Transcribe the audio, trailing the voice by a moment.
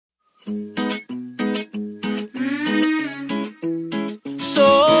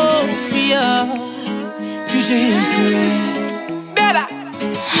Sofia, future history.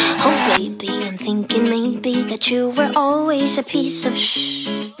 Oh baby, I'm thinking maybe that you were always a piece of shh.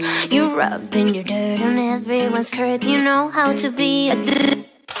 You rubbing your dirt on everyone's skirt. You know how to be a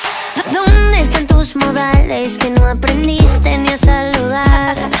 ¿Dónde están tus modales que no aprendiste ni a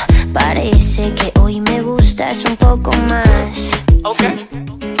saludar? Parece que hoy me gustas un poco más. Okay.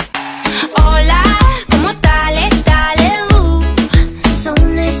 Hola, ¿cómo tal? Allez-vous? So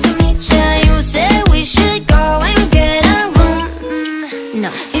nice to meet ya. You said we should go and get a room. No.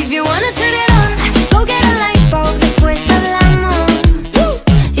 If you wanna turn it on, go get a lightbulb, después hablamos.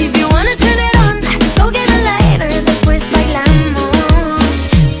 If you wanna turn it on, go get a lighter, después bailamos.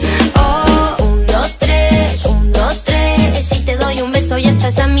 Oh, 1, 2, 3, 1, 2, 3. Si te doy un beso ya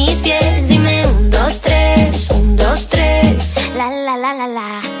estás a mis pies. Dime 1, 2, 3, 1, 2, 3. La la la la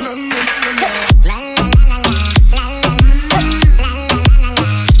la.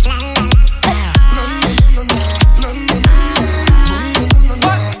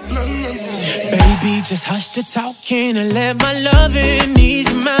 Just hush the talking and let my loving ease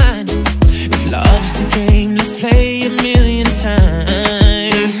your mind. If love's the game, let's play a million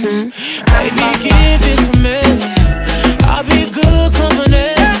times. Baby, give it to me. I'll be good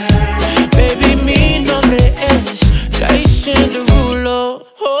company. Baby, mi nombre es Derulo.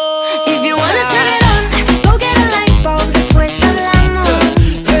 If you wanna turn it on, go get a lightbulb, después hablamos.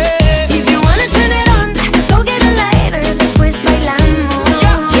 If you wanna turn it on, go get a lighter, después bailamos.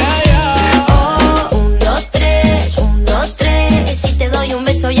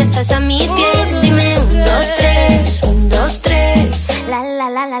 Ya estás a mis pies, dime 1, 2, 3, 1, 2, 3, la la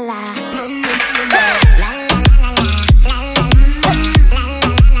la la la.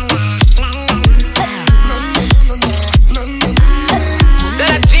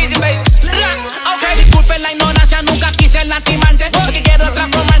 Disculpen la ignorancia, nunca quise lastimarte, porque quiero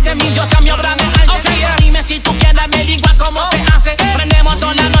transformarte en mi diosa, mi obra de arte. Dime si tú quieres, me digas cómo se hace. Prendemos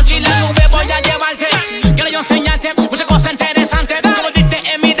toda la noche y la nube voy a llevarte. Quiero yo enseñarte muchas cosas interesantes.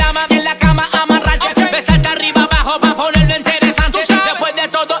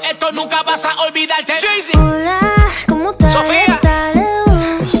 Nunca vas a olvidarte. Hola, ¿cómo tal? Sofía.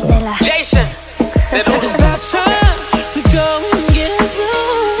 Jason. Derulo. It's about time we go and get it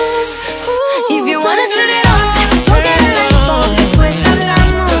wrong. If you wanna turn it on, go get a lightbulb, después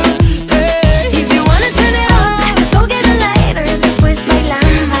hablamos. If you wanna turn it on, go get a lighter, después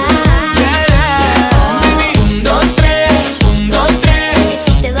bailamos. 1, 2, 3, 1, 2, 3.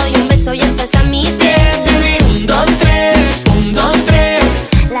 Si te doy un beso ya estás a mis pies. 1, 2, 3, 1, 2, 3.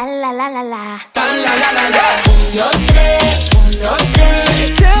 La la la la la. 1, 2, 3, 1, 2,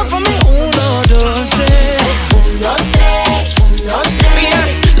 3. Count for me, 1, 2, 3. 1, 2, 3, 1, 2, 3.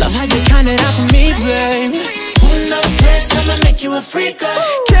 Love how you count it out for me, babe. 1, 2, 3, I'ma make you a freak.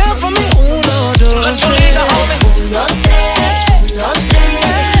 Count for me, 1, 2, 3. 1, 2, 3, 1, 2,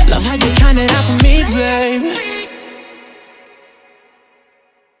 3. Love how you count it out for me, babe.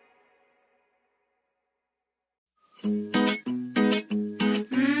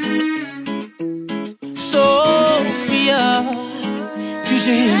 Sofia,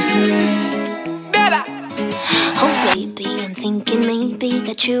 future history. Oh baby, I'm thinking maybe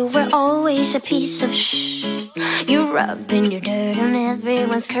that you were always a piece of shh. You rubbing your dirt on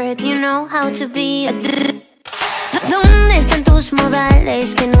everyone's skirt. You know how to be a ¿Dónde están tus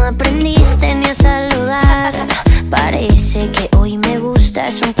modales que no aprendiste ni a saludar? Parece que hoy me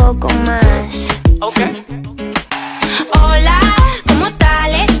gustas un poco más. Okay. Hola, ¿cómo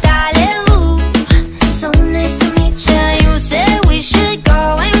tal? Allez-vous? So nice to meet ya. You said we should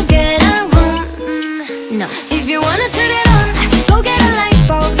go and get a room. No. If you wanna turn it on, go get a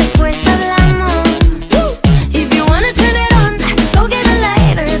lightbulb, después hablamos. If you wanna turn it on, go get a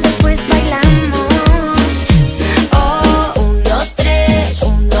lighter, después bailamos. Oh, 1, 2, 3,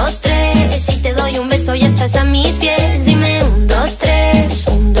 1, 2, 3. Si te doy un beso ya estás a mis pies. Dime 1, 2, 3,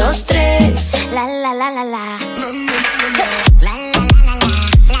 1, 2, 3. La la la la la.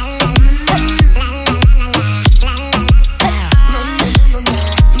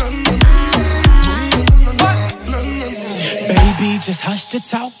 Just hush the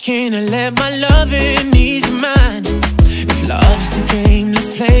talking and let my loving ease your mind. If love's the game,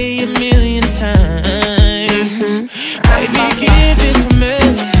 let's play a million times. Baby, give it to me.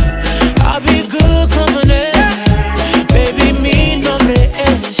 I'll be good company. Baby, mi nombre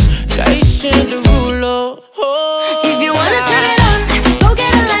es Derulo. If you wanna turn it on, go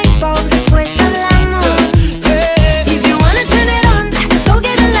get a lightbulb, después hablamos. If you wanna turn it on, go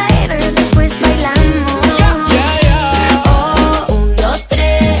get a lighter, después bailamos. Oh, 1, 2,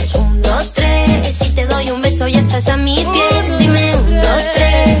 3, 1, 2,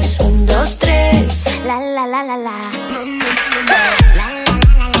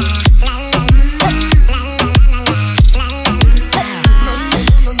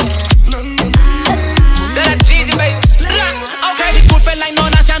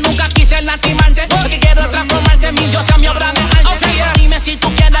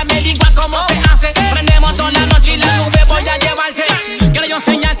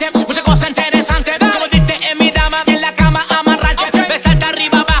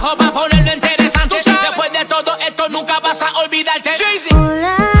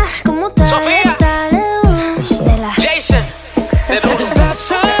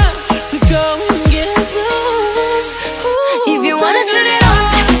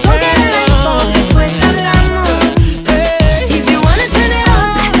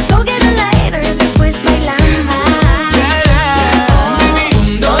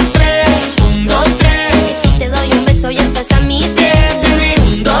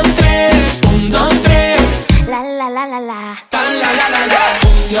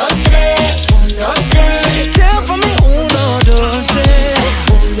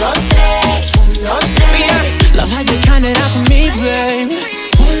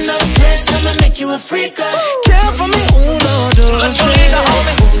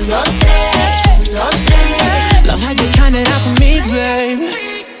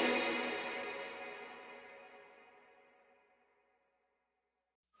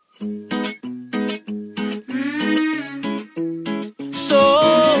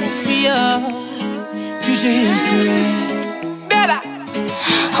 future history.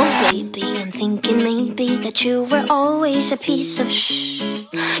 Oh baby, I'm thinking maybe that you were always a piece of shh.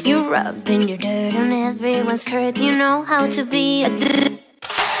 You're rubbing your dirt on everyone's skirt. You know how to be a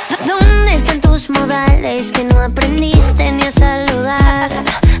 ¿Dónde están tus modales que no aprendiste ni a saludar?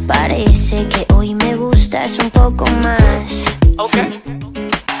 Parece que hoy me gustas un poco más. Okay.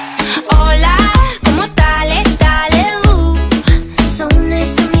 Hola, ¿cómo tal? Allez-vous? So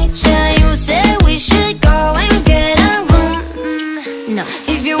nice to meet you. You said we should go and get a room. No.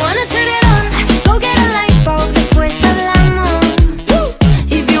 If you wanna turn it on, go get a lightbulb, después hablamos.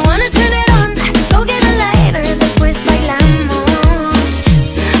 If you wanna turn it on, go get a lighter, después bailamos.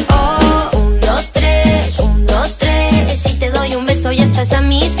 Oh, 1, 2, 3, 1, 2, 3. Si te doy un beso ya estás a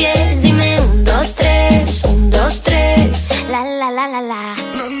mis pies. Dime 1, 2, 3, 1, 2, 3. La la la la la.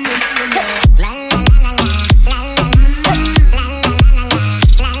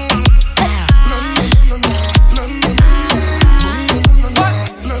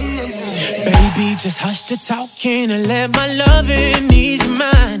 Baby, just hush the talking and let my loving ease your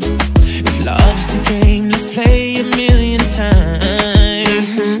mind. If love's the game, let's play a million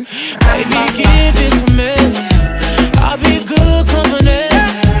times. Baby, give it to me. I'll be good company.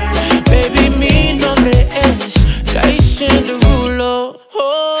 Baby, mi nombre es Derulo.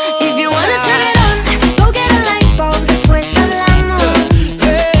 Oh, if you wanna turn it on, go get a lightbulb, después hablamos.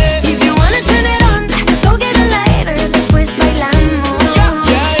 If you wanna turn it on, go get a lighter, después bailamos.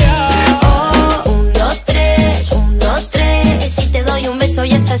 Oh, 1, 2, 3, 1, 2, 3. Si te doy un beso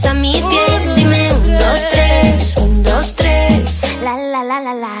ya estás a mis pies. Dime 1, 2, 3, 1, 2, 3. La la la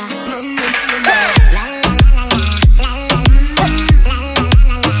la la.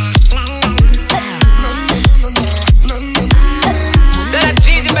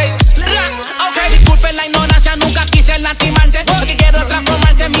 Disculpen la ignorancia, nunca quise lastimarte, porque quiero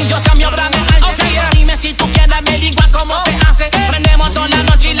transformarte en mi diosa, mi obra de arte. Dime si tú quieres averiguar cómo se hace. Prendemos toda la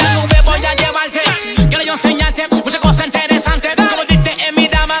noche y la nube voy a llevarte. Quiero yo enseñarte muchas cosas interesantes, como diste en mi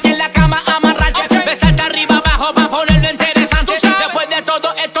dama, en la cama amarrarte, besarte arriba abajo para ponerlo interesante. Después de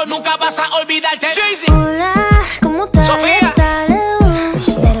todo esto nunca vas a olvidarte. Hola, ¿cómo tal? Sofía.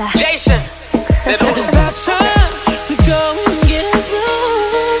 Jason, Derulo. it's about time we go and get a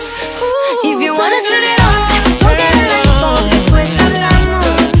room. If you wanna turn it on, go get a lightbulb, después hablamos.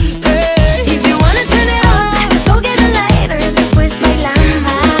 If you wanna turn it on, go get a lighter, después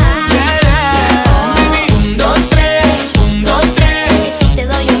bailamos. 1, 2, 3, 1, 2, 3. Si te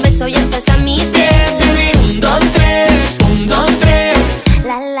doy un beso ya estás a mis pies. 1, 2, 3, 1, 2, 3.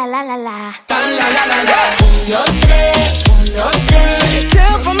 La la la la la. 1, 2, 3, 1, 2, 3.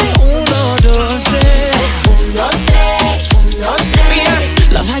 Count for me, 1, 2, 3. 1, 2, 3, 1, 2,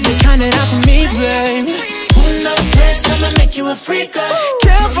 3. Love how you count it out for me, babe. 1, 2, 3, I'ma make you a freak.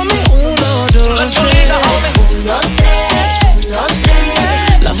 Count for me, 1, 2, 3. 1, 2, 3, 1, 2,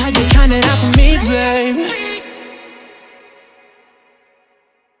 3. Love how you count it out for me, babe.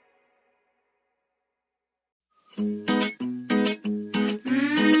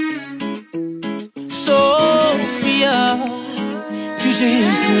 Sofia, future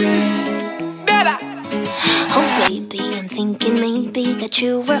history. Oh baby, I'm thinking maybe that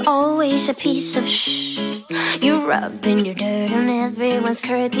you were always a piece of shh. You're rubbing your dirt on everyone's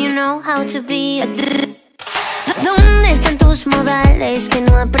skirt. You know how to be a ¿Dónde están tus modales que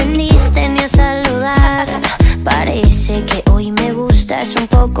no aprendiste ni a saludar? Parece que hoy me gustas un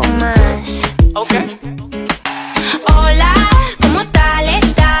poco más. Okay. Hola, ¿cómo tal?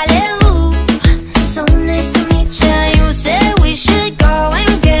 Allez-vous? So nice to meet you. You said we should go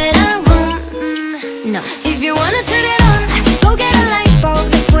and get a room. No. If you wanna turn it on, go get a lightbulb,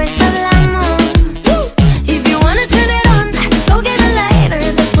 después hablamos. If you wanna turn it on, go get a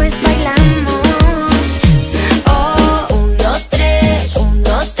lighter, después bailamos. Oh, 1, 2, 3, 1,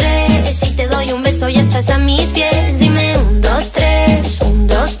 2, 3. Si te doy un beso ya estás a mis pies. Dime 1, 2, 3, 1,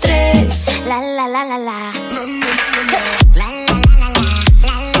 2, 3. La la la la la.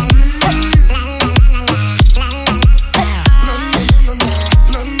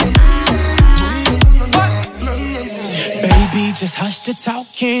 Baby, just hush the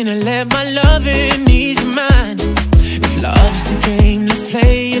talking and let my loving ease your mind. If love's the game, let's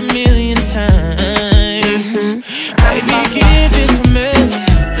play a million times. Baby, give it to me.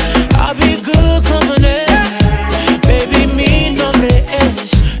 I'll be good company. Baby, mi nombre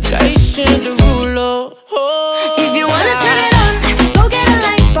es Derulo. Oh, If you wanna turn it on, go get a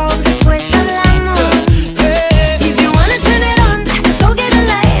lightbulb, después hablamos. If you wanna turn it on, go get a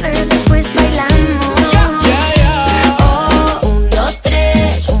lighter, después bailamos. Oh, 1, 2,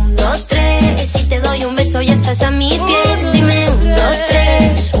 3, 1, 2, 3. Si te doy un beso ya estás a mis pies. Dime 1, 2,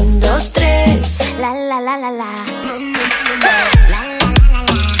 3, 1, 2, 3. La la la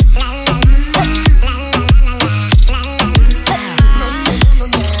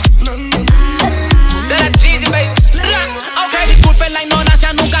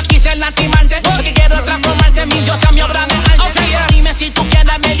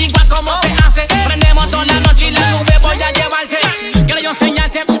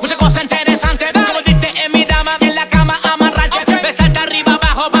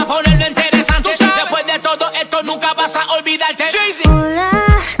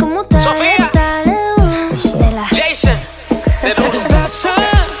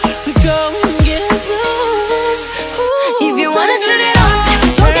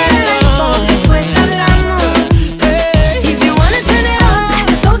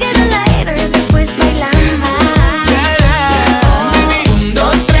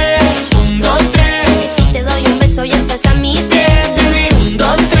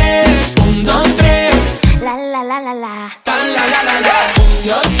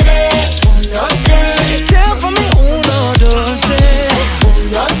dos, tres, un, dos, tres. Count for me, uno, dos, tres.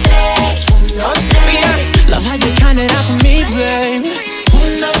 Un, dos, tres, un, dos, tres. Love how you count it out for me, baby.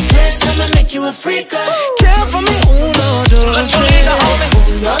 Un, dos, tres, I'ma make you a freak. Count for me, uno, dos, tres.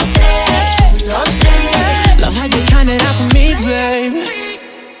 Un, dos, tres, un, dos, tres. Love how you count it out for me, baby.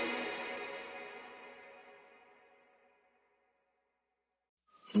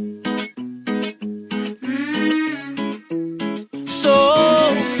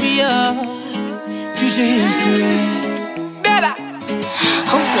 Sofia, future history.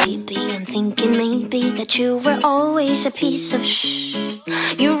 Oh baby, I'm thinking maybe that you were always a piece of shh.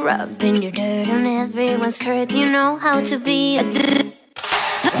 You're rubbing your dirt on everyone's skirt. You know how to be a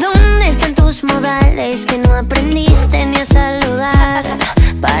 ¿Dónde están tus modales que no aprendiste ni a saludar?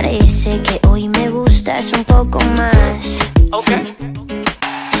 Parece que hoy me gustas un poco más. Okay.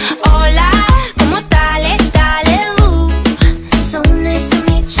 Hola, ¿cómo tal? Allez-vous. So nice to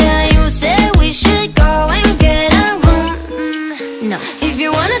meet you. You said we should go and get a room. No. If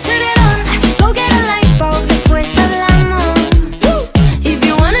you wanna turn it on, go get a lightbulb. Después hablamos. If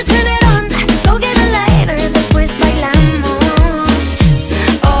you wanna turn it on, go get a lighter. Después bailamos.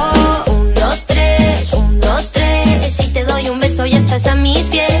 Oh, un, dos, tres, un, dos, tres. Si te doy un beso ya estás a mis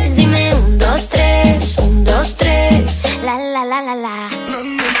pies. Dime un, dos, tres, un, dos, tres. La la la la la.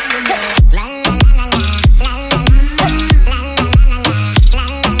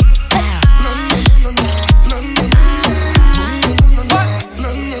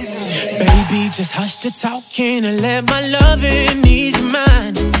 Baby, just hush the talking and let my loving ease your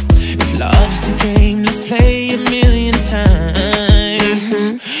mind. If love's the game, let's play a million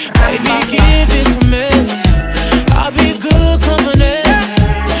times. Baby, give it to me. I'll be good company.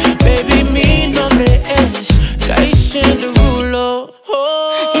 Baby, mi nombre es Derulo.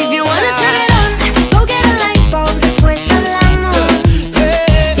 Oh, if you wanna turn it on, go get a lightbulb. Después hablamos.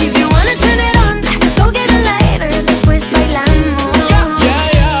 If you wanna turn it on, go get a lighter. Después bailamos.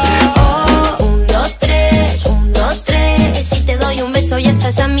 Oh, un, dos, tres, un, dos, tres. Si te doy un beso ya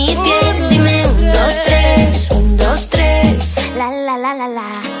estás a mis pies. Dime un, dos, tres, un, dos, tres. La la la la la.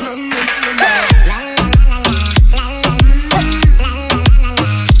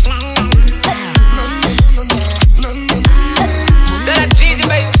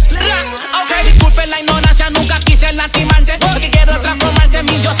 La ignorancia, nunca quise lastimarte, porque quiero transformarte en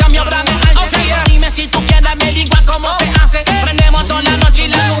mi diosa, mi obra de arte. Okay. Dime si tú quieres, me digo cómo se hace. Prendemos toda la noche y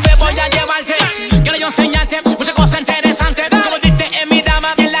la nube voy a llevarte. Quiero yo enseñarte muchas cosas interesantes. Como diste en mi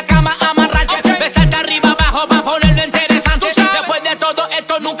dama, en la cama amarrarte. Okay. Besarte arriba, abajo, para ponerlo interesante. Después de todo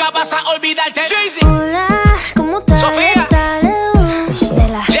esto nunca vas a olvidarte. Hola, ¿cómo tal? Sofía.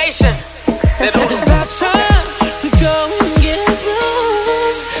 Jason. it's about time we go and get a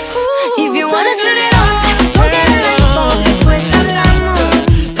room. If you wanna turn it on, go get a lightbulb. Después hablamos.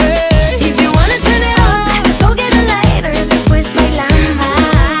 If you wanna turn it on, go get a lighter. Después bailamos.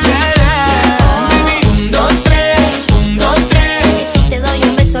 Un, dos, tres, un, dos, tres. Si te doy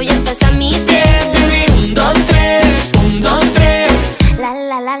un beso ya estás a mis pies. Un, dos, tres, un, dos, tres. La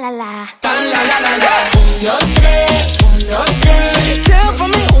la la la la. Un, dos, tres, un, dos, tres. Count for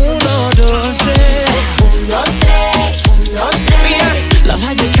me, uno, dos, tres. Un, dos, tres, un, dos, tres. Love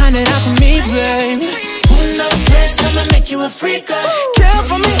how you count it out for me, baby. Un, dos, tres, I'ma make you a freak. Count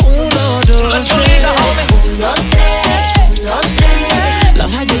for me, uno, dos, tres. Un, dos, tres, un, dos, tres.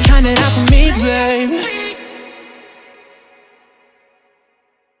 Love how you count it out for me, baby.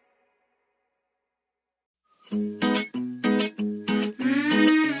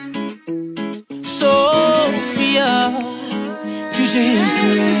 Sofia, future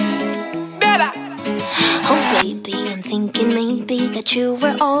history. Oh baby, I'm thinking maybe that you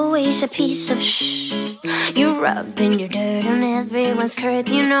were always a piece of shh. You're rubbing your dirt on everyone's skirt.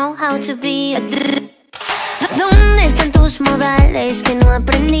 You know how to be a ¿Dónde están tus modales que no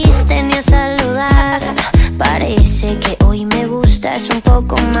aprendiste ni a saludar? Parece que hoy me gustas un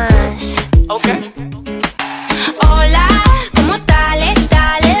poco más. Okay. Hola, ¿cómo tal?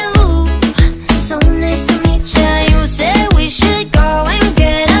 Allez-vous. So nice to meet you. You said we should go and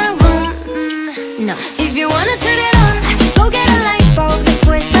get a room. No. If you wanna turn it on, go get a lightbulb.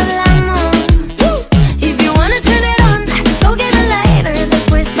 Después hablamos. If you wanna turn it on, go get a lighter.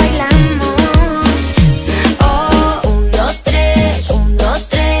 Después bailamos. Oh, un, dos, tres, un, dos,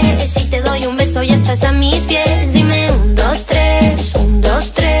 tres. Si te doy un beso ya estás a mis pies. Dime un, dos, tres, un,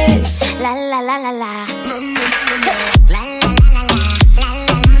 dos, tres. La la la la la.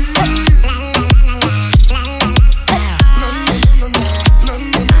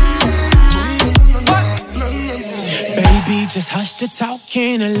 Baby, just hush the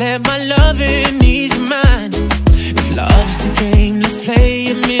talking and let my loving ease your mind. If love's the game, let's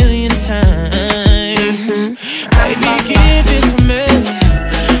play a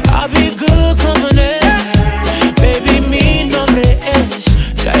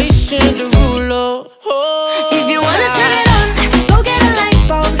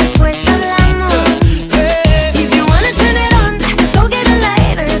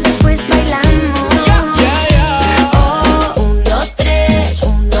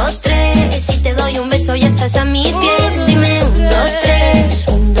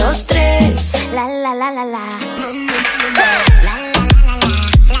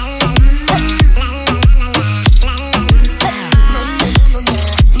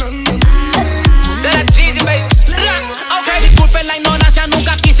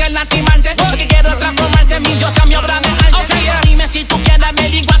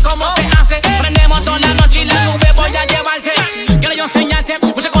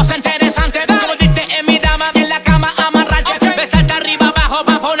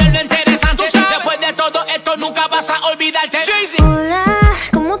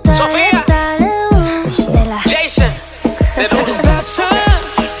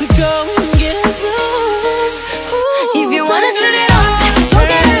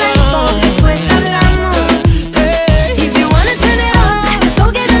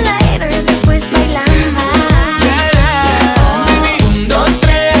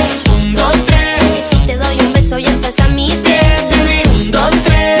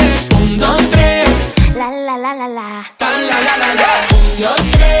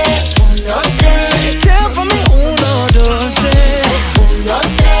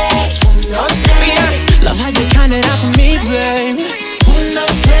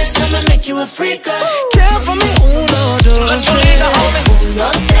you a freak. Count for me, uno, dos, tres. Uno,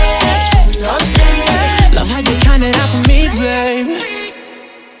 tres, uno, tres. Love how you count it out for me, babe.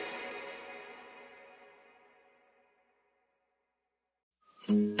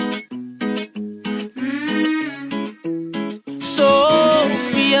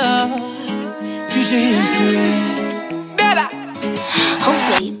 Sofia, future history. Oh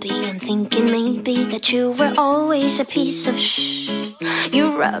baby, I'm thinking maybe that you were always a piece of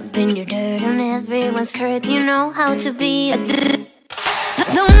You rubbing your dirt on everyone's skirt. You know how to be a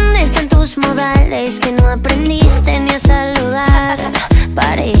 ¿Dónde están tus modales que no aprendiste ni a saludar?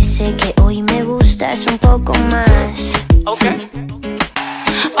 Parece que hoy me gustas un poco más. Okay.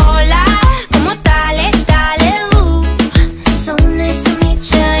 Hola, ¿cómo tal? Allez-vous. So nice to meet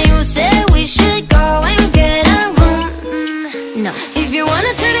you. You said we should go and get a room. No. If you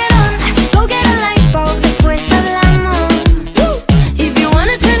wanna turn it on, go get a lightbulb, después hablamos. If you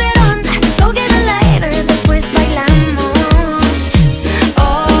wanna turn it on, go get a lighter, después bailamos.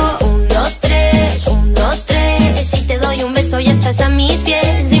 Oh, un, dos, tres, un, dos, tres. Si te doy un beso ya estás a mis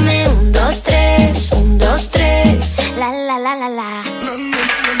pies. Dime un, dos, tres, un, dos, tres. La la la la la.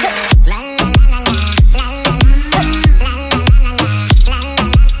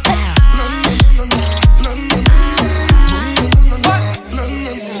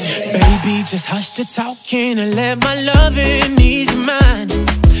 Baby, just hush the talking and let my loving ease your mind.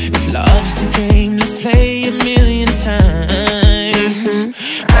 If love's the game, let's play a million times.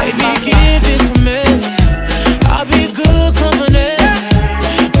 Baby, give it to me. I'll be good company.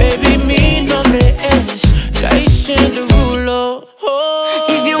 Baby, mi nombre es Derulo. Oh,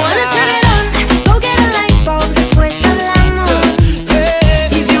 if you wanna turn it on, go get a lightbulb, después hablamos.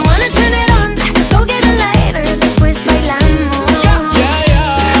 If you wanna turn it on, go get a lighter, después bailamos.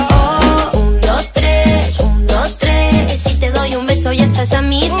 Oh, un, dos, tres, si te doy un beso ya estás a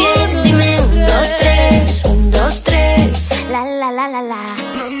mis pies. Dime un, dos, tres, la la la la la.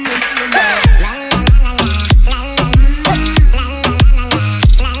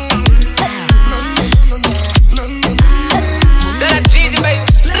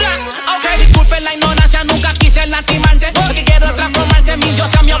 Disculpen la ignorancia, nunca quise lastimarte, porque quiero transformarte en mi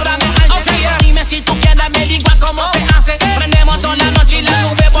diosa, mi obra de arte. Dime si tú quieres, me digas cómo se hace. Prendemos toda la noche y la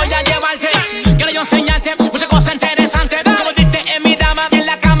nube voy a llevarte. Quiero yo enseñarte muchas cosas interesantes. Como diste en mi dama, en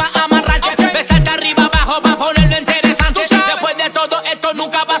la cama amarrarte. Besarte arriba, abajo, para ponerlo interesante. Después de todo esto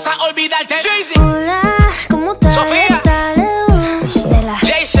nunca vas a olvidarte. Hola, ¿cómo tal? Sofía. De la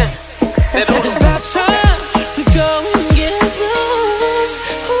Jason, Derulo. it's about time we go and get a room.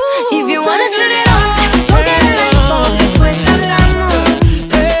 If you wanna turn it on, go get a lightbulb, después hablamos.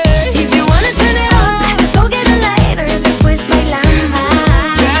 If you wanna turn it on, go get a lighter, después bailamos.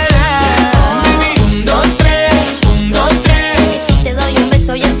 Un, dos, tres, si te doy un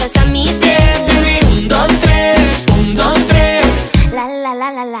beso ya estás a mis pies. Un, dos, tres, la la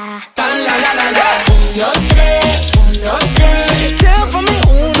la la la. Un, dos, tres, Count for me,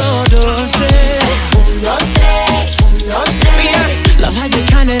 uno, dos, tres. un, dos, tres. Love how you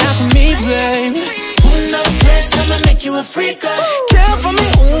count it out for me, babe. Uno, dos, tres, I'ma make you a freak. Count for me,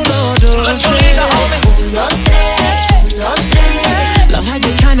 uno, dos, tres. Un, dos, tres. Love how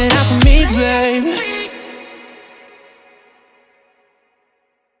you count it out for me, babe.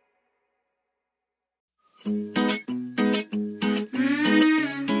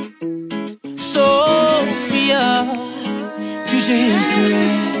 Sofia, future history.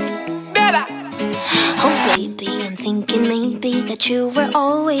 Oh baby, I'm thinking maybe that you were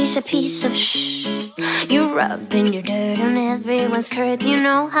always a piece of You rubbing your dirt on everyone's skirt. You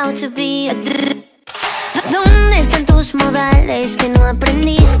know how to be a ¿Dónde están tus modales que no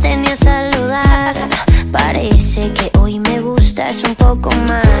aprendiste ni a saludar? Parece que hoy me gustas un poco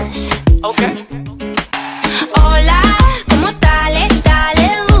más. Okay. Hola, ¿cómo tal?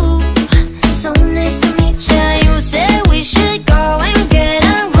 Allez-vous. So nice to meet you. You said we should go and get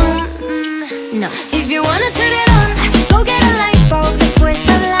a room. No. If you wanna turn it on, go get a lightbulb, después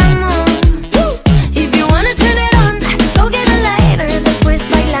hablamos. If you wanna turn it on, go get a lighter, después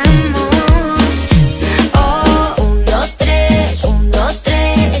bailamos. Oh, un, dos, tres,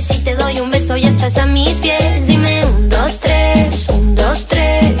 si te doy un beso ya estás a mis pies. Dime un, dos, tres,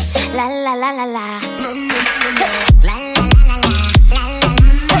 la la la la la.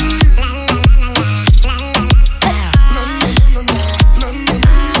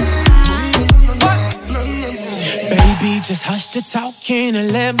 Baby, just hush the talking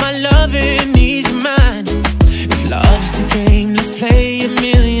and let my loving ease your mind. If love's the game, let's play a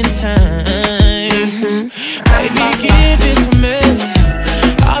million times. Baby, give it to me.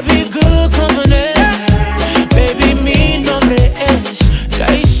 I'll be good company. Baby, mi nombre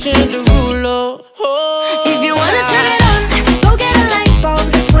es Derulo.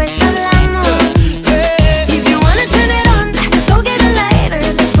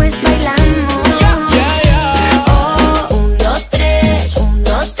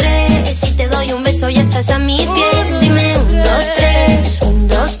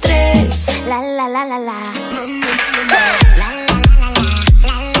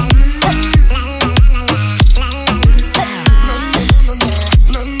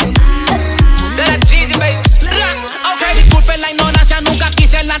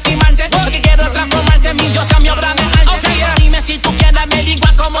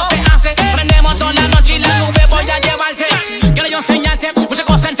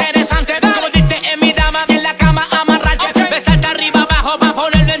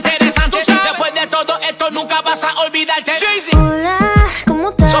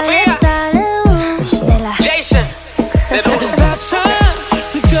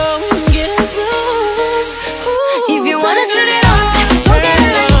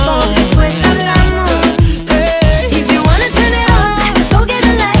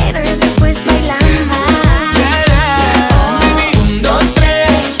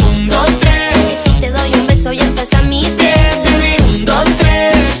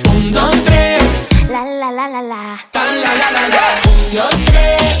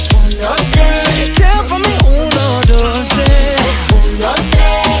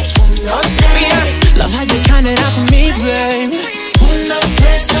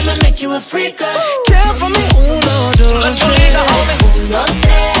 you a freak. Count for me, 1, 2, 3. 1, 2, 3, 1,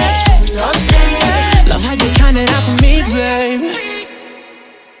 2, 3. Love how you count it out for me, babe.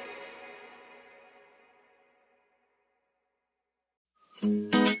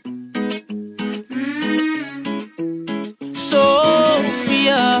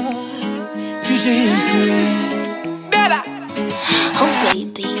 Sofia, future history. Oh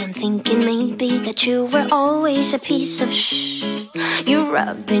baby, I'm thinking maybe that you were always a piece of shh. You're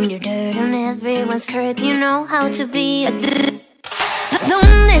rubbing your dirt on everyone's skirt. You know how to be a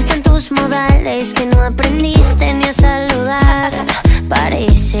 ¿Dónde están tus modales que no aprendiste ni a saludar?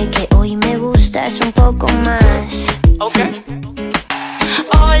 Parece que hoy me gustas un poco más. Okay.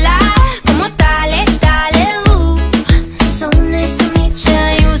 Hola, ¿cómo tal? Allez-vous. So nice to meet you.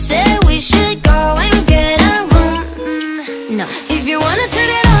 You said we should go and get a room. No. If you wanna turn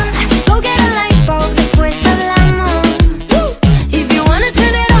it on, go get a lightbulb, después hablamos. If you wanna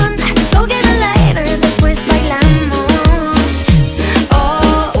turn it on, go get a lighter, después bailamos.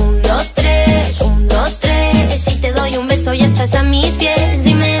 Oh, 1, 2, 3, 1, 2, 3. Si te doy un beso ya estás a mis pies.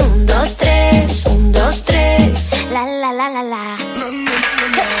 Dime 1, 2, 3, 1, 2, 3. La la la la la.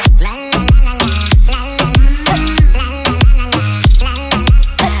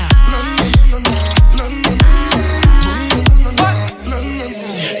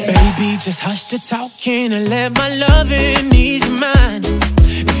 Baby, just hush the talking and let my loving ease your mind.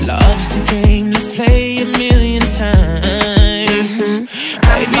 If love's the game, let's play a million times.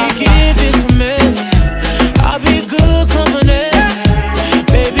 Baby, give it to me. I'll be good company.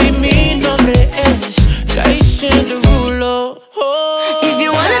 Baby, mi nombre es Derulo. Oh, if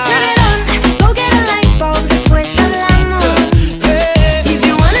you wanna turn it on, go get a lightbulb, después hablamos. If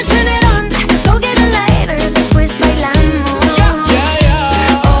you wanna turn it on, go get a lighter, después bailamos.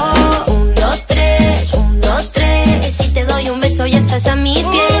 Oh, 1, 2, 3, 1, 2, 3. Si te doy un beso ya estás a mis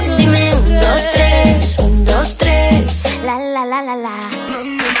pies. Dime 1, 2, 3, 1, 2, 3. La la la la la.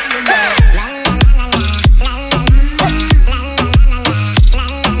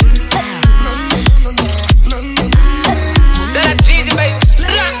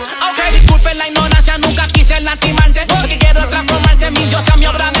 Disculpen la ignorancia, nunca quise lastimarte, porque quiero transformarte mi diosa, mi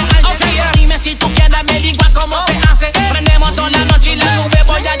obra de arte. Dime si tú quieres averiguar cómo se hace. Prendemos toda la noche y la nube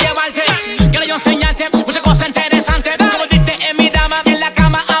voy a llevarte. Quiero yo enseñarte muchas cosas interesantes, como diste en mi dama y en la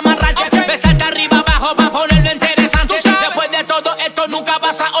cama amarrarte. Besarte arriba abajo pa' ponerlo interesante. Después de todo esto nunca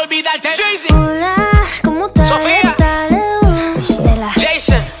vas a olvidarte. Hola, ¿cómo tal? Sofía. De la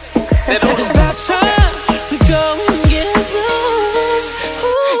Jason, Derulo. it's about time we go and get a room.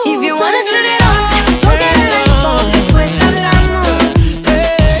 If you wanna turn it on, go get a lightbulb, después hablamos.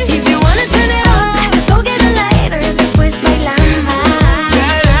 If you wanna turn it on, go get a lighter, después bailamos.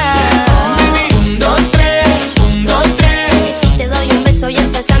 1, 2, 3, 1, 2, 3. Si te doy un beso ya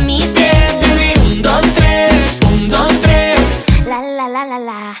estás a mis pies. 1, 2, 3, 1, 2, 3. La la la la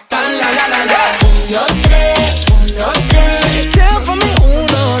la. 1, 2, 3, 1, 2, 3. Count for me, 1,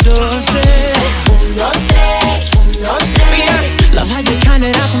 2, 3. 1, 2, 3, 1, 2, 3. Love how you count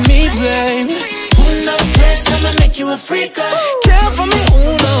it out for me, babe. 1, 2, 3, I'ma make you a freak. Count for me,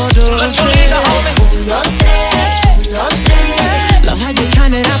 1, 2, 3. 1, 2, 3, 1, 2, 3. Love how you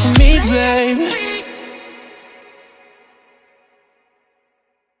count it out for me, babe.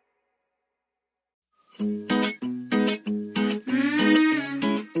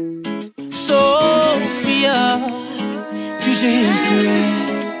 Sofia, future history.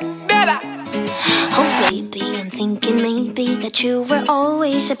 Oh baby, I'm thinking maybe that you were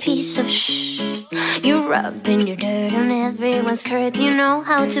always a piece of shh. You're rubbing your dirt on everyone's skirt. You know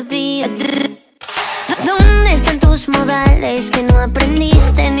how to be a ¿Dónde están tus modales que no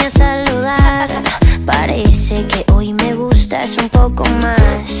aprendiste ni a saludar? Parece que hoy me gustas un poco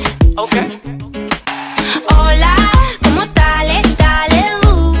más. Okay. Hola, ¿cómo tal?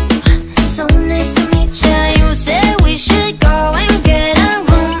 Allez-vous. So nice to meet you. You said we should go and get a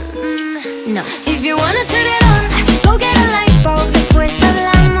room. No. If you wanna turn it on, go get a lightbulb, después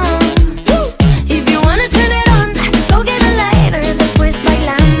hablamos. If you wanna turn it on, go get a lighter, después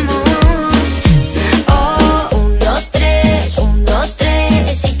bailamos. Oh, 1, 2, 3, 1, 2,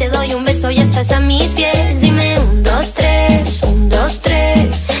 3. Si te doy un beso ya estás a mis pies. Dime 1, 2, 3, 1, 2,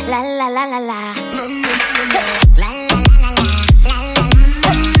 3. La la la la la.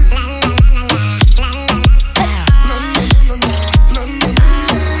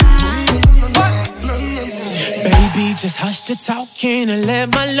 Baby, just hush the talking and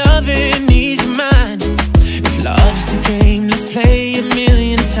let my loving ease your mind. If love's the game, let's play a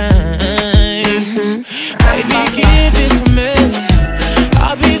million times. Baby, give it to me.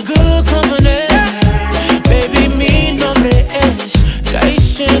 I'll be good company. Baby, mi nombre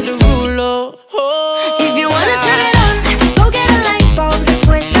es Derulo.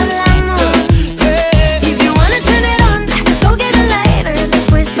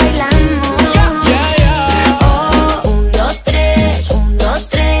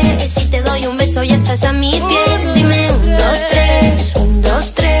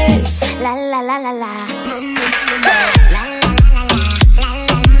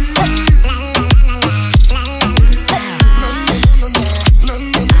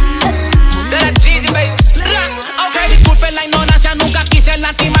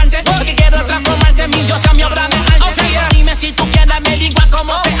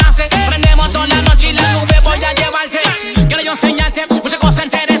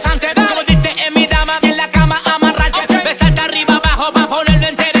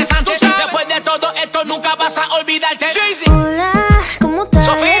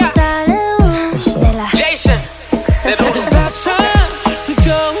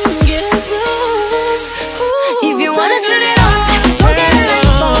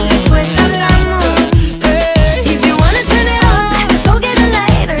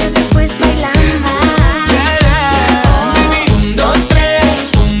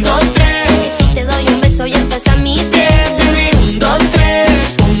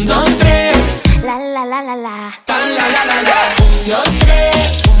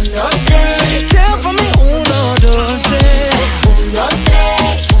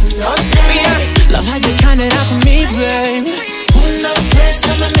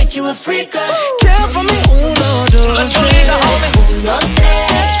 freak up. Count for me, 1, 2, 3. 1, 2, 3,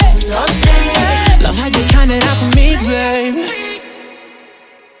 1, 2, 3. Love how you count it out for me, babe.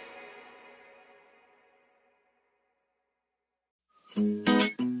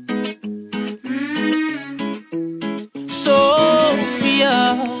 Sofia,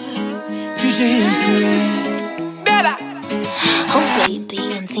 future history. Oh baby,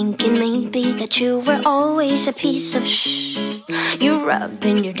 I'm thinking maybe that you were always a piece of shh. You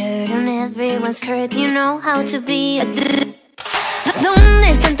rubbing your dirt on everyone's skirt. You know how to be a ¿Dónde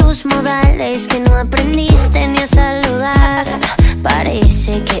están tus modales que no aprendiste ni a saludar?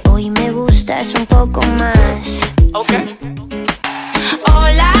 Parece que hoy me gustas un poco más. Okay.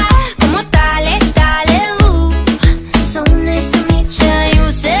 Hola, ¿cómo tal? So nice to meet ya.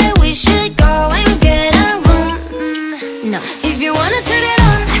 You said we should go and get a room. No. If you wanna turn it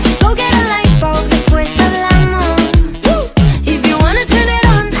on, go get a lightbulb, después hablamos. If you wanna turn it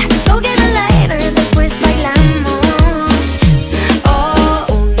on, go get a lighter, después bailamos. Oh,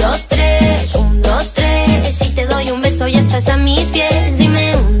 1, 2, 3, 1, 2, 3. Si te doy un beso ya estás a mis pies.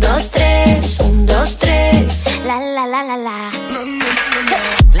 Dime 1, 2, 3, 1, 2, 3. La la la la la.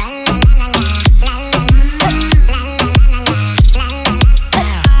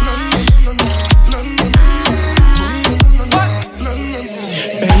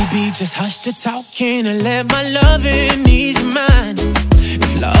 Just hush the talking and let my loving ease your mind.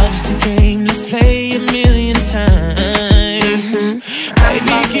 If love's the game, let's play a million times.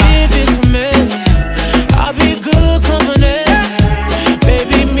 Baby, give it to me. I'll be good company.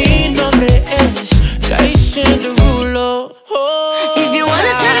 Baby, mi nombre es Derulo. Oh, if you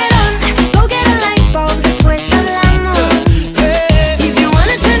wanna turn it on, go get a lightbulb, después hablamos. If you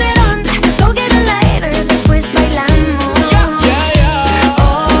wanna turn it on, go get a lighter, después bailamos.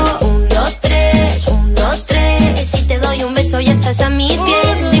 Ya estás a mis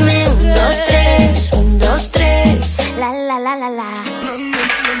pies. Dime 1, 2, 3, 1, 2, 3. La la la la la.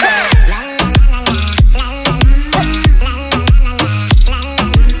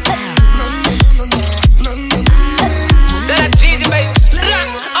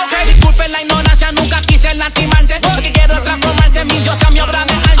 Okay, disculpen la ignorancia, nunca quise lastimarte, porque quiero transformarte en mi diosa, mi obra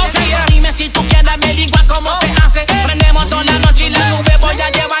de arte. Okay, dime si tú quieres, me digo cómo se hace. Prendemos toda la noche y la nube voy a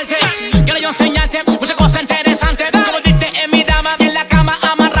llevarte. Quiero yo enseñarte muchas cosas interesantes.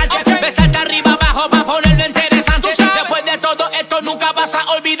 Nunca vas a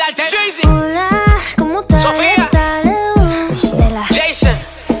olvidarte. Hola, ¿cómo tal? Sofía. Jason.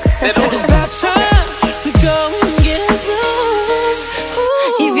 it's about time we go and get wrong.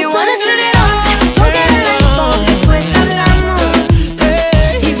 If you wanna turn it on, go get a lightbulb, después hablamos.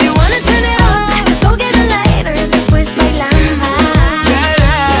 If you wanna turn it on, go get a lighter, después bailamos.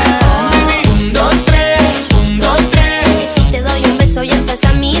 1, 2, 3, 1, 2, 3. Si te doy un beso ya estás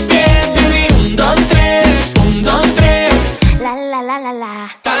a mis pies. 1, 2, 3, 1, 2, 3. La la la la la.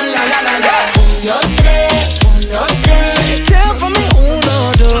 1, 2, 3, 1, 2, 3. Count for me, 1,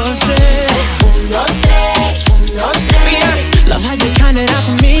 2, 3. 1, 2, 3, 1, 2, 3. Love how you count it out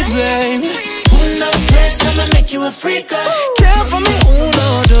for me, babe. 1, 2, 3, I'ma make you a freak up. Count for me, 1,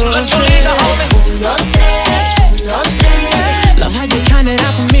 2, 3. 1, 2, 3, 1, 2, 3. Love how you count it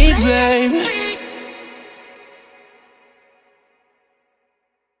out for me, babe.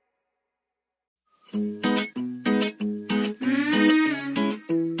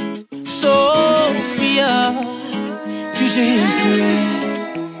 Sofia, future history.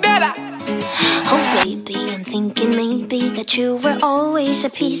 Oh baby, I'm thinking maybe that you were always a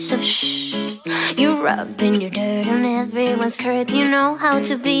piece of shh. You rubbing your dirt on everyone's skirt. You know how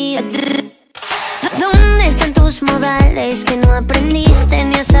to be a ¿Dónde están tus modales que no aprendiste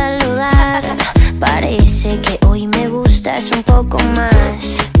ni a saludar? Parece que hoy me gustas un poco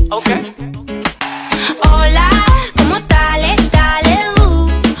más. Okay. Hola, ¿cómo tal?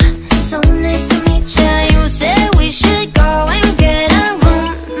 So nice to meet ya. You said we should go and get a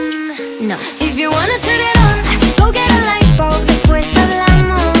room. No. If you wanna turn it on, go get a lightbulb, después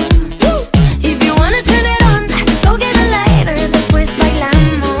hablamos. If you wanna turn it on, go get a lighter, después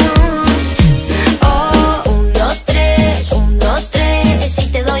bailamos. Oh, 1, 2, 3, 1, 2, 3.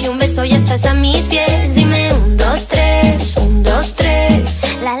 Si te doy un beso ya estás a mis pies. Dime 1, 2, 3, 1, 2, 3.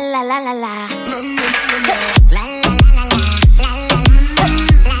 La la la la la.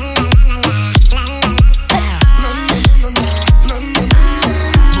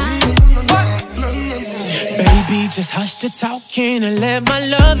 Just hush the talking and let my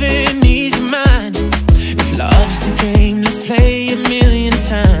loving ease your mind. If love's the game, let's play a million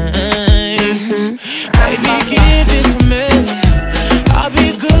times. Baby, give it to me. I'll be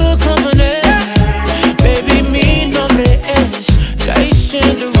good company. Baby, mi nombre es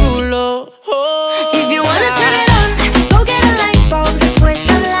Derulo.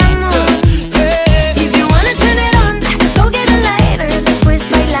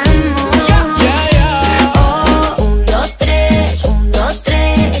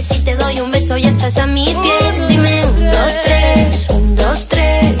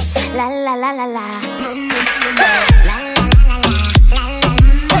 la la la.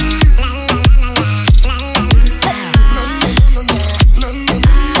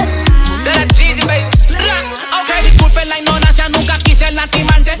 Disculpen la ignorancia, nunca quise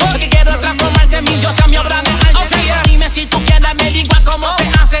lastimarte, porque quiero transformarte en mi diosa, mi obra de arte. Dime si tú quieres, me digas cómo se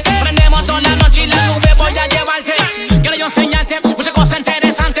hace. Prendemos toda la noche y la nube voy a llevarte. Quiero yo enseñarte muchas cosas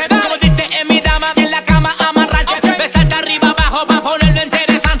interesantes, como diste en mi dama y en la cama amarrarte. Besarte arriba abajo para ponerlo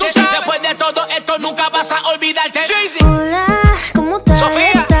interesante. Después de todo esto nunca vas a olvidarte. Hola, ¿cómo estás?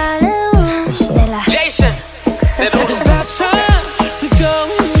 Sofía. De la Jason. It's about time we go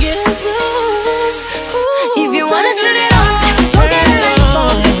and get it wrong. If you wanna turn it on, go get a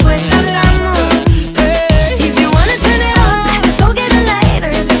lightbulb, después hablamos. If you wanna turn it on, go get a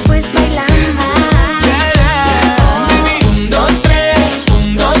lighter, después bailamos. Un, dos, tres,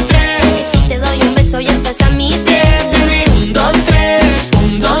 un, dos, tres. Si te doy un beso ya estás a mis pies. Dime un, dos, tres,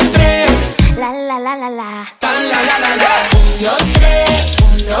 un, dos, tres. La la la la la. Un, dos, tres,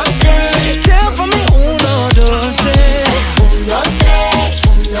 un, dos, tres. Count for me, 1, 2, 3. Un, dos, tres,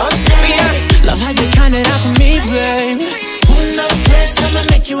 un, dos, tres. Love how you count it out for me, babe. 1, 2, 3, I'ma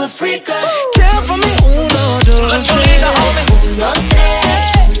make you a freak. Count for me, 1, 2, 3. 1, 2, 3,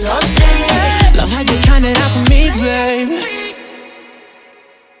 1, 2, 3. Love how you count it out for me, babe.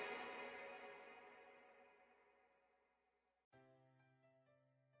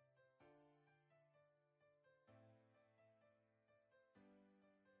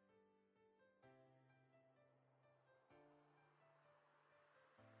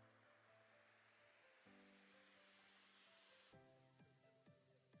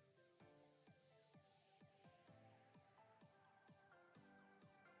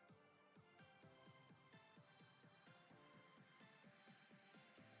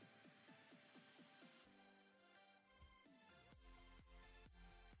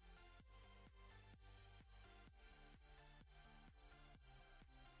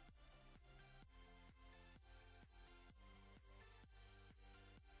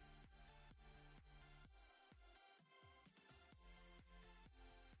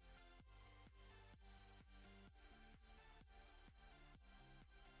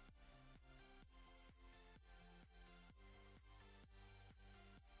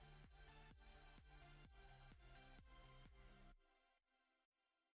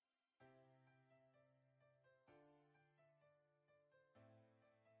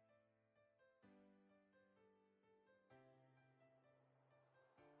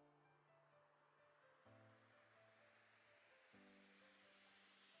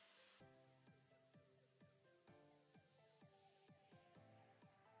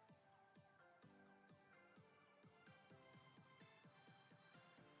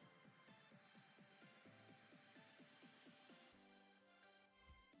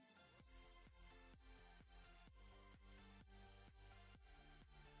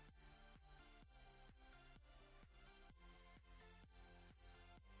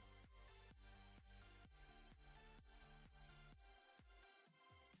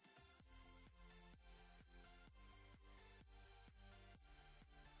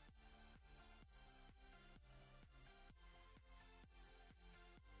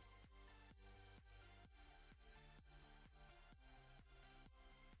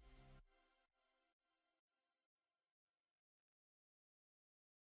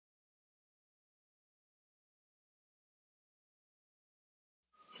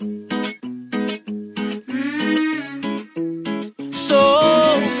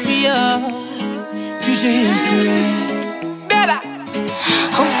 Sofia, future history.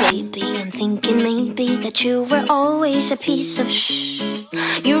 Oh baby, I'm thinking maybe that you were always a piece of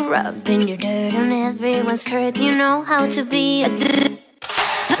You're rubbing your dirt on everyone's skirt. You know how to be a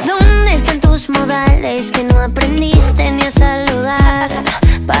 ¿Dónde están tus modales que no aprendiste ni a saludar?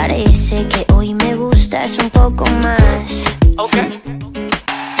 Parece que hoy me gustas un poco más. Okay.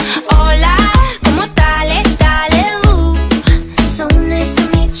 Hola, ¿cómo tal? Allez-vous? So nice to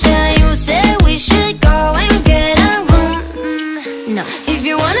meet you. You said we should go and get a room. No. If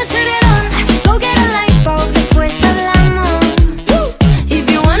you wanna turn it on, go get a lightbulb, después hablamos. If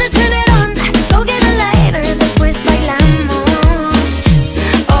you wanna turn it on, go get a lighter, después bailamos.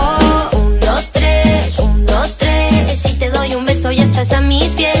 Oh, 1, 2, 3, 1, 2, 3. Si te doy un beso ya estás a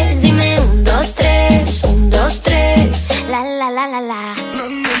mis pies. Dime 1, 2, 3, 1, 2, 3. La la la la la.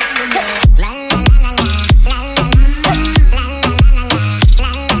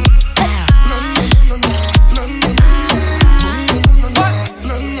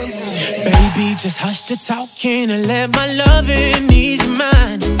 Baby, just hush the talking and let my loving ease your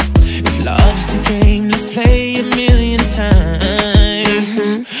mind. If love's the game, let's play a million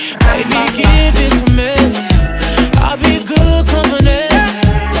times. Baby,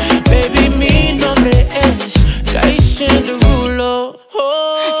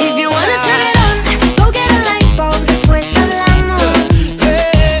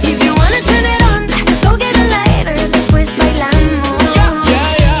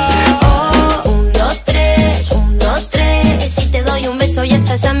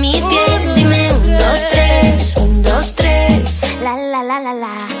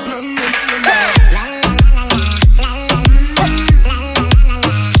 la la.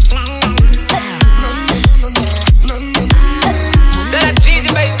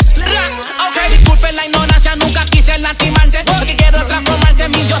 Disculpen la ignorancia, nunca quise lastimarte, porque quiero transformarte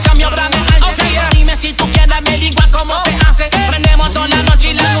en mi diosa, mi obra de arte. Dime si tú quieres averiguar cómo se hace. Prendemos toda la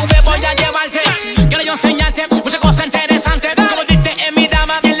noche y la nube voy a llevarte. Quiero yo enseñarte muchas cosas interesantes, como diste en mi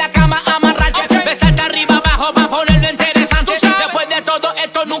dama, en la cama amarrarte, besarte arriba abajo para ponerlo interesante. Después de todo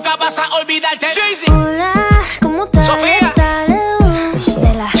esto nunca vas a olvidarte. Hola, ¿cómo estás? Sofía.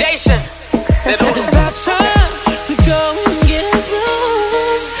 Jason. Derulo. It's about time we go and get it wrong.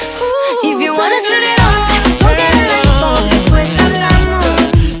 If you wanna turn it on, go get a lightbulb, después hablamos.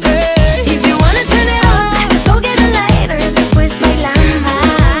 If you wanna turn it on, go get a lighter, después bailamos.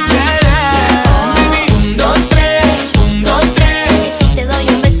 Un, dos, tres, un, dos, tres. Si te doy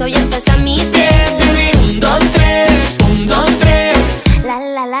un beso ya estás a mis pies. Dime un, dos, tres, un, dos, tres. La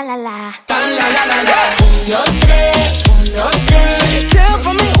la la la la. Un, dos, tres, un, dos, tres. Count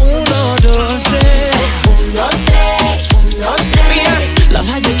for me, uno, dos, tres. Un, dos, tres, un, dos, tres. Love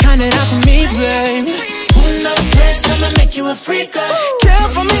how you count it out for me, babe. Un, dos, tres, I'ma make you a freak.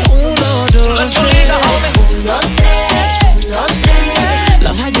 Count for me, uno, dos, tres. Un, dos, tres, un, dos, tres.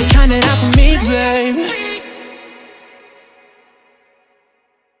 Love how you count it out for me, babe.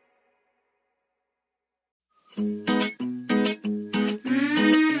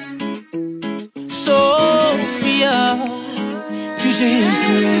 Sofia, future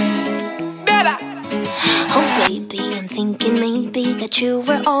history. Oh baby, I'm thinking maybe that you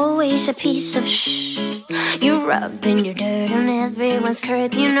were always a piece of You rubbing your dirt on everyone's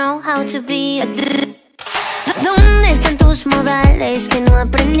skirt. You know how to be a ¿Dónde están tus modales que no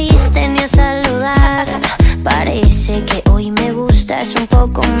aprendiste ni a saludar? Parece que hoy me gustas un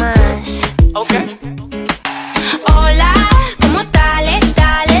poco más. Okay. Hola, ¿cómo tal?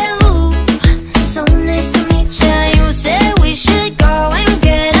 Allez-vous. So nice to meet you. You said we should go and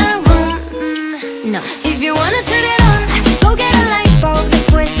get a room. No. If you wanna turn it on, go get a lightbulb,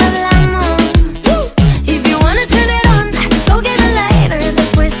 después hablamos. If you wanna turn it on, go get a lighter,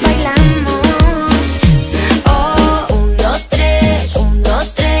 después bailamos. Oh, un, dos, tres, un,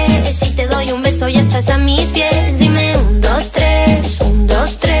 dos, tres. Si te doy un beso ya estás a mis pies. Dime un, dos, tres, un,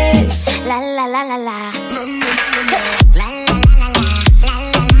 dos, tres. La la la la la.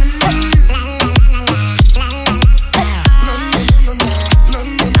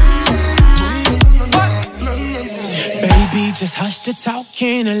 Baby, just hush the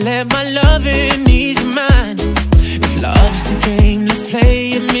talking and let my loving ease your mind. If love's the game, let's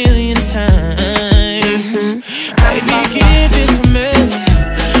play a million times. Baby, give it to me.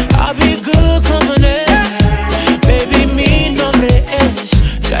 I'll be good company. Baby, mi nombre es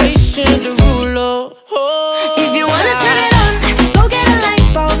Jason Derulo. Oh, If you wanna turn it on, go get a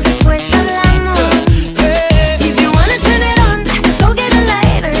lightbulb, después hablamos. If you wanna turn it on, go get a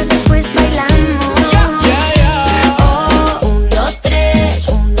lighter, después bailamos. Oh, un, dos, tres,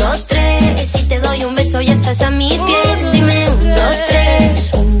 un, dos, tres. Si te doy un beso ya estás a mis pies. Dime un, dos, tres,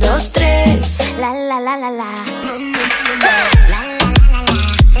 un, dos, tres. La la la la la.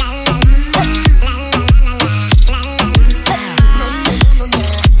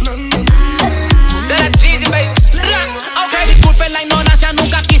 Disculpen la ignorancia,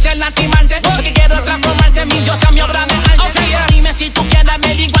 nunca quise lastimarte, porque quiero transformarte en mi diosa, mi obra de arte. Dime si tú quieres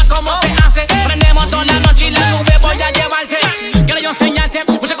averiguar cómo se hace. Prendemos toda la noche y la nube voy a llevarte. Quiero yo enseñarte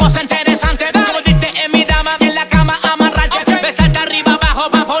muchas cosas interesantes, como diste en mi dama, en la cama amarrarte, besarte arriba abajo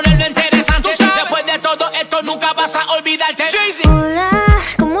para ponerlo interesante. Después de todo esto nunca vas a olvidarte. Hola,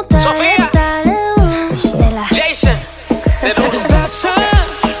 ¿cómo estás? Sofía. Jason. it's about time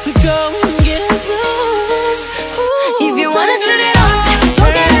we go and get it wrong. If you wanna turn it on, go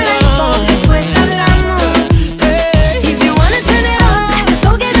get a lightbulb, después hablamos. If you wanna turn it on,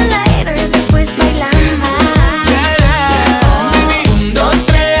 go get a lighter, después bailamos. Un, dos,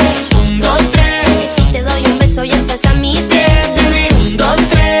 tres, un, dos, tres. Si te doy un beso ya estás a mis pies. Dime un, dos,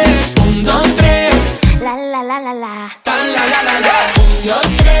 tres, un, dos, tres. La la la la la. Un, dos,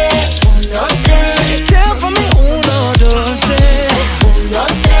 tres, un, dos, tres. Count for me, uno, dos, tres. Un,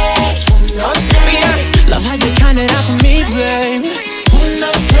 dos, tres, un, dos, tres. Love how you count it out for me, babe. Un,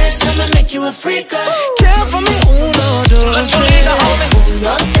 dos, tres, I'ma make you a freak. Count for me, uno, dos, tres. Un,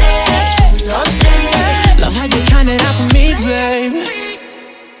 dos, tres, un, dos, tres. Love how you count it out for me, babe.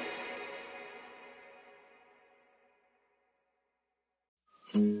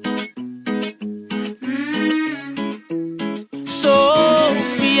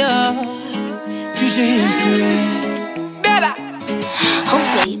 Sofia, future history. Oh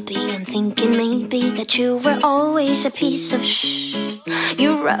baby, I'm thinking maybe that you were always a piece of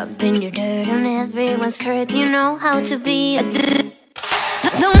You rubbing your dirt on everyone's skirt. You know how to be a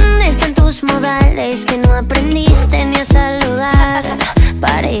 ¿Dónde están tus modales que no aprendiste ni a saludar?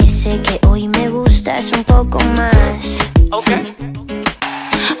 Parece que hoy me gustas un poco más. Okay.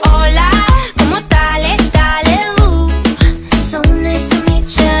 Hola, ¿cómo tal? Allez-vous? So nice to meet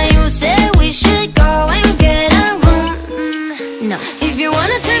you. You said we should go and get a room. No. If you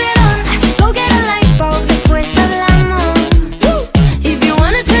wanna turn it on, go get a lightbulb, después hablamos. If you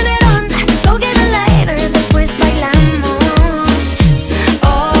wanna turn it on, go get a lighter, después bailamos.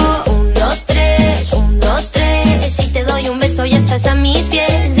 Oh, 1, 2, 3, 1, 2, 3. Si te doy un beso ya estás a mis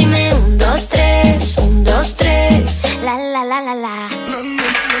pies. Dime 1, 2, 3, 1, 2, 3. La la la la la.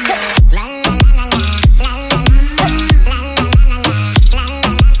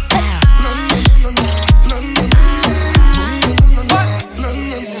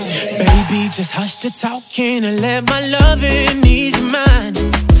 Baby, just hush the talking and let my loving ease your mind.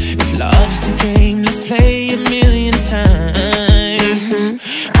 If love's the game, let's play a million times.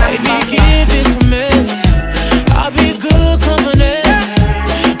 Baby, give it to me. I'll be good company.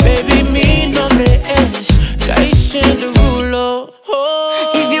 Baby, mi nombre es Derulo.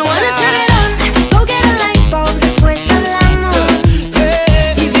 Oh. If you wanna turn it on, go get a lightbulb, después hablamos.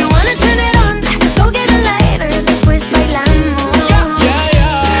 If you wanna turn it on, go get a lighter, después bailamos.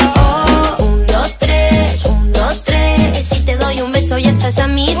 Oh, 1, 2, 3, 1, 2, 3. Si te doy un beso ya estás a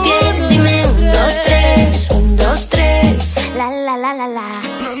mis pies. Dime 1, 2, 3, 1, 2, 3. La la la la la.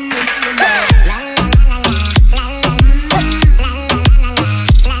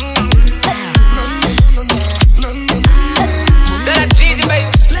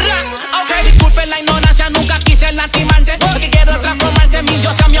 Disculpen la ignorancia, nunca quise lastimarte, porque quiero transformarte mi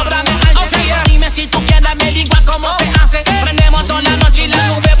yo sea mi obra de arte. Dime si tú quieres, me averigua cómo se hace. Prendemos toda la noche y la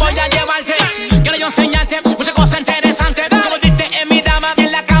nube voy a llevarte. Quiero yo enseñarte muchas cosas interesantes, como diste en mi dama y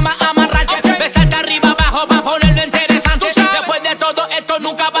en la cama amarrarte. Besarte arriba abajo para ponerlo interesante. Después de todo esto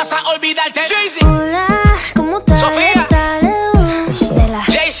nunca vas a olvidarte. Hola, ¿cómo tal? Sofía. De la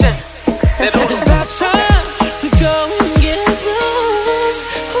Jason, It's about time we go and get a room.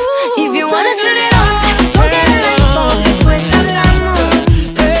 If you wanna turn it on, go get a lightbulb, después hablamos.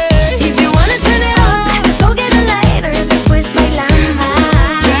 If you wanna turn it on, go get a lighter, después bailamos.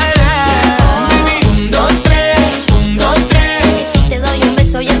 1, 2, 3, 1, 2, 3. Si te doy un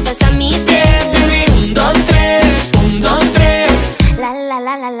beso ya estás a mis pies. 1, 2, 3, 1, 2, 3. La la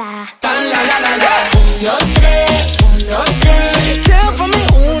la la la. 1, 2, 3, 1, 2, 3. Count for me,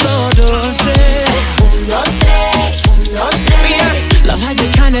 1, 2, 3. 1, 2, 3, 1, 2, 3. Love how you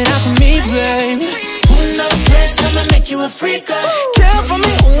count it out for me, babe. 1, 2, 3, I'ma make you a freak. Count for me,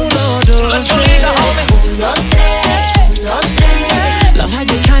 1, 2, 3. 1, 2, 3, 1, 2, 3. Love how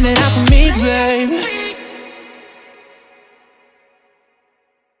you count it out for me, babe.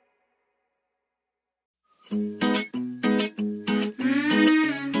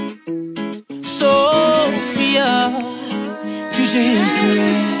 Sofia, future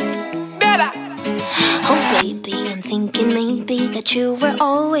history. Oh baby, I'm thinking maybe that you were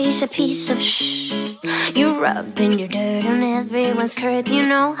always a piece of You rubbing your dirt on everyone's skirt. You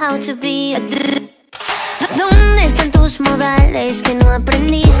know how to be a ¿Dónde están tus modales que no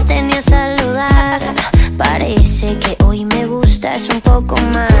aprendiste ni a saludar? Parece que hoy me gustas un poco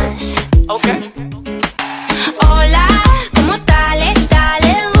más. Okay. Hola, ¿cómo tal?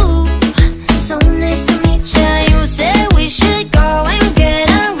 Allez-vous? So nice to meet you. You said we should go and get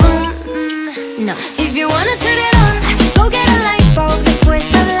a room. No. If you wanna turn it on, go get a lightbulb, después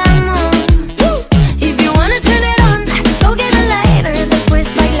hablamos. If you wanna turn it on, go get a lighter,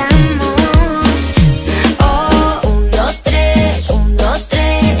 después bailamos. Oh, 1, 2, 3, 1, 2,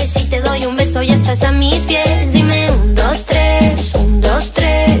 3. Si te doy un beso ya estás a mis pies. Dime 1, 2, 3, 1, 2,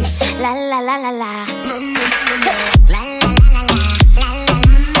 3. La la la la la.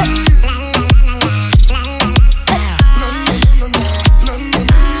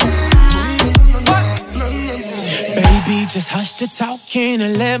 Baby, just hush the talking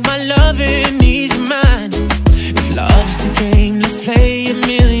and let my loving ease your mind. If love's the game, let's play a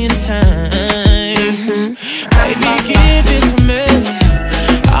million times. Baby, give it to me.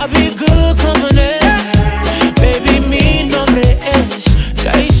 I'll be good company. Baby, mi nombre es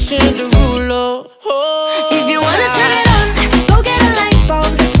Derulo. Oh. If you wanna turn it on, go get a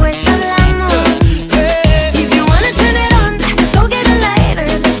lightbulb, después hablamos. If you wanna turn it on, go get a lighter,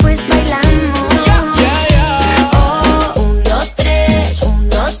 después bailamos. Oh, 1, 2, 3, 1,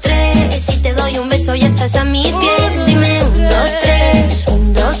 2, 3. Si te doy un beso ya estás a mis pies. Dime 1, 2, 3,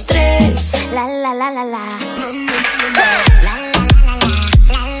 1, 2, 3. La la la la la.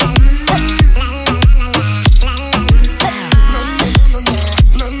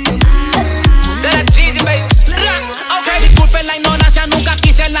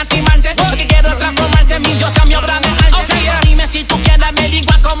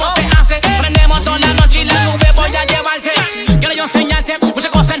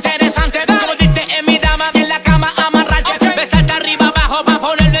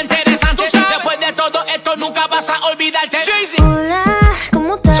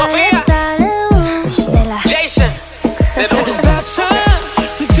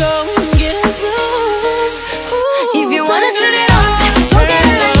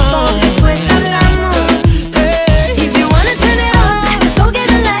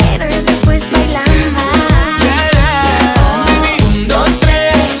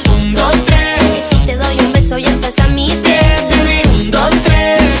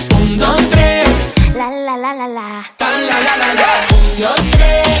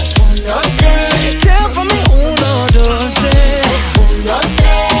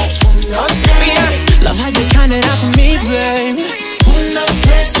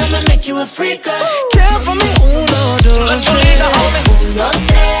 a freak up. Count for me, 1, 2, 3. 1, 2, 3,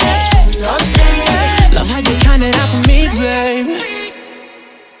 1, 2, 3. Love how you count it out for me, babe.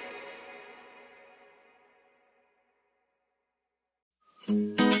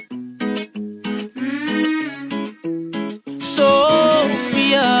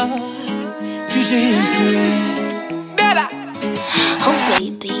 Sofia, future history. Oh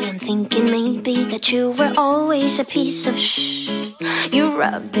baby, I'm thinking maybe that you were always a piece of shh. You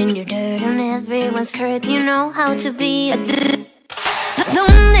rubbing your dirt on everyone's skirt. You know how to be a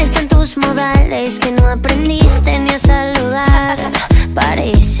 ¿Dónde están tus modales que no aprendiste ni a saludar?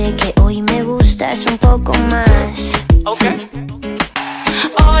 Parece que hoy me gustas un poco más. Okay.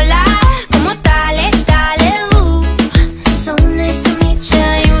 Hola, ¿cómo tal? Allez-vous? So nice to meet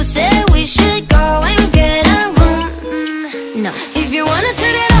you. You said we should go and get a room. No. If you wanna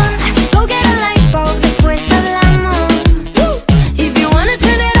turn it on, go get a lightbulb, después hablamos. If you wanna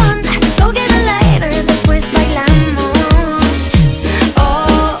turn it on, go get a lighter, después bailamos.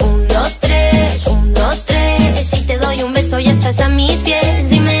 Oh, 1, 2, 3, 1, 2, 3. Si te doy un beso ya estás a mis pies.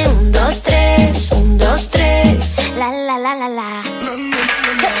 Dime 1, 2, 3, 1, 2, 3. La la la la la.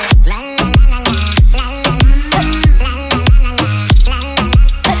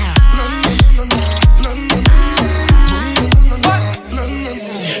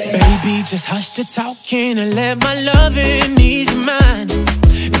 Just hush the talking and let my loving ease your mind.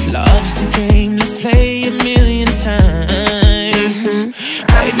 If love's the game, let's play a million times.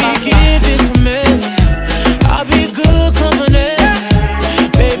 Baby, give it to me. I'll be good company.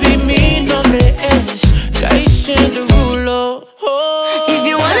 Baby, mi nombre es Derulo. Oh, if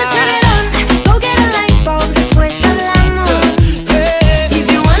you wanna turn it on, go get a lightbulb, después hablamos.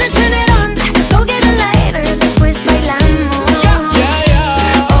 If you wanna turn it on, go get a lighter, después bailamos.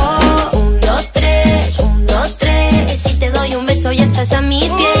 Ya estás a mis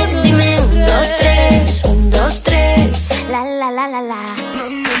pies, dime 1, 2, 3, 1, 2, 3, la la la la la.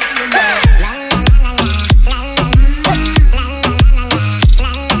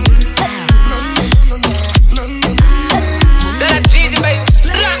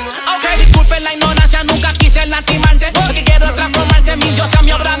 Disculpen la ignorancia, nunca quise lastimarte, porque quiero transformarte en mi diosa,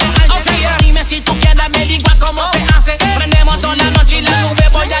 mi obra de arte. Dime si tú quieres, me digas cómo se hace. Prendemos toda la noche y la nube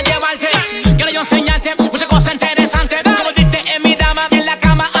voy a llevarte. Quiero yo enseñarte muchas cosas interesantes.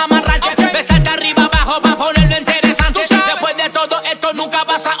 Nunca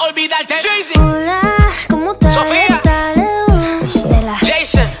vas a olvidarte. Hola, ¿cómo tal? Sofía. De la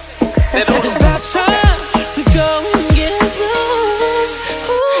Jason. Derulo. it's about time we go and get a room.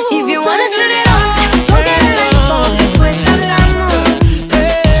 If you wanna turn it on, go get a lightbulb, después hablamos.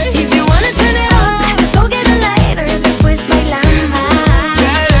 If you wanna turn it on, go get a lighter, después bailamos.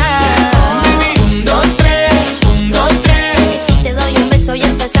 1, 2, 3, 1, 2, 3. Si te doy un beso ya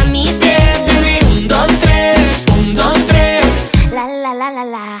estás a mis pies. 1, 2, 3, 1, 2, 3. La la la la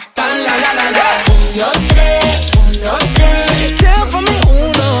la. 1, 2, 3, 1, 2, 3. Count for me,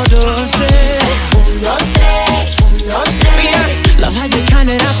 1, 2, 3. 1, 2, 3, 1, 2, 3. Love how you count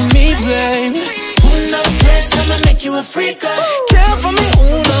it out for me, babe. 1, 2, 3, I'ma make you a freak up. Count for me,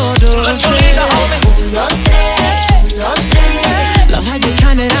 1, 2, 3. 1, 2, 3, 1, 2, 3. Love how you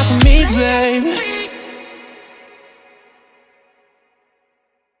count it out for me, babe.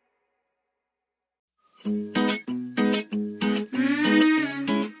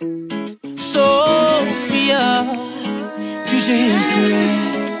 Sofia, future history.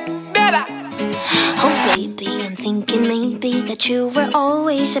 Oh baby, I'm thinking maybe that you were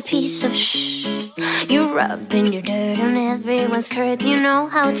always a piece of shh. You rubbing your dirt on everyone's skirt. You know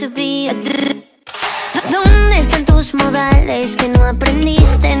how to be a ¿Dónde están tus modales que no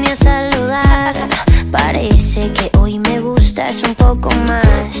aprendiste ni a saludar? Parece que hoy me gustas un poco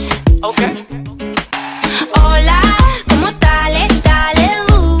más. Okay. Hola, ¿cómo tal?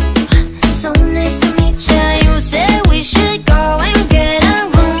 Allez-vous? So nice to meet you. You said we should go and get a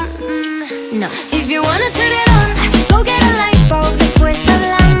room. No. If you wanna turn it on, go get a lightbulb, después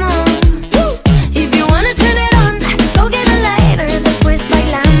hablamos. If you wanna turn it on, go get a lighter, después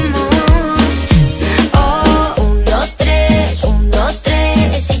bailamos. Oh, 1, 2, 3, 1, 2,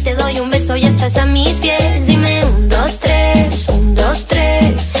 3. Si te doy un beso ya estás a mis pies. Dime 1, 2, 3, 1, 2,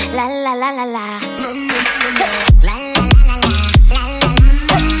 3. La la la la la.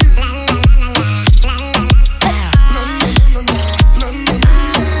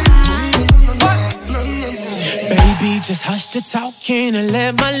 Just hush the talking and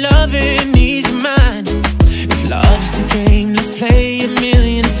let my loving ease your mind. If love's the game, let's play a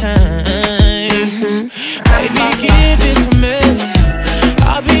million times. Baby, give it to me.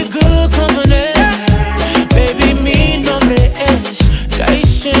 I'll be good company. Baby, mi nombre es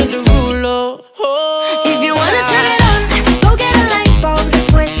Derulo.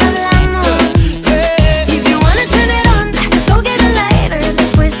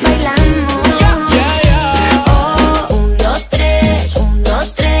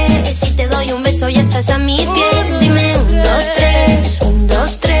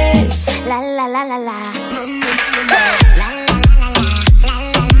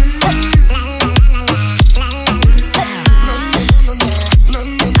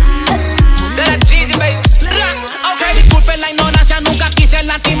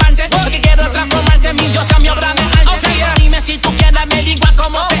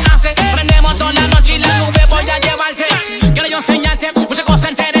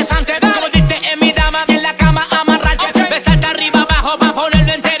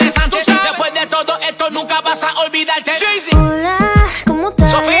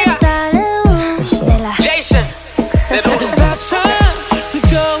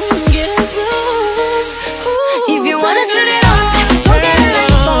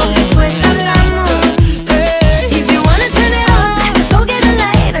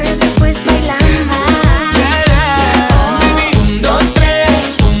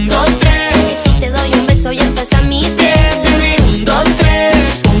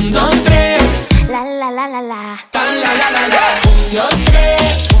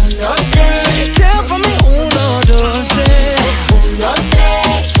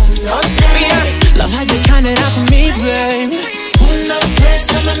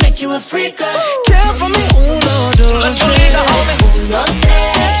 freak of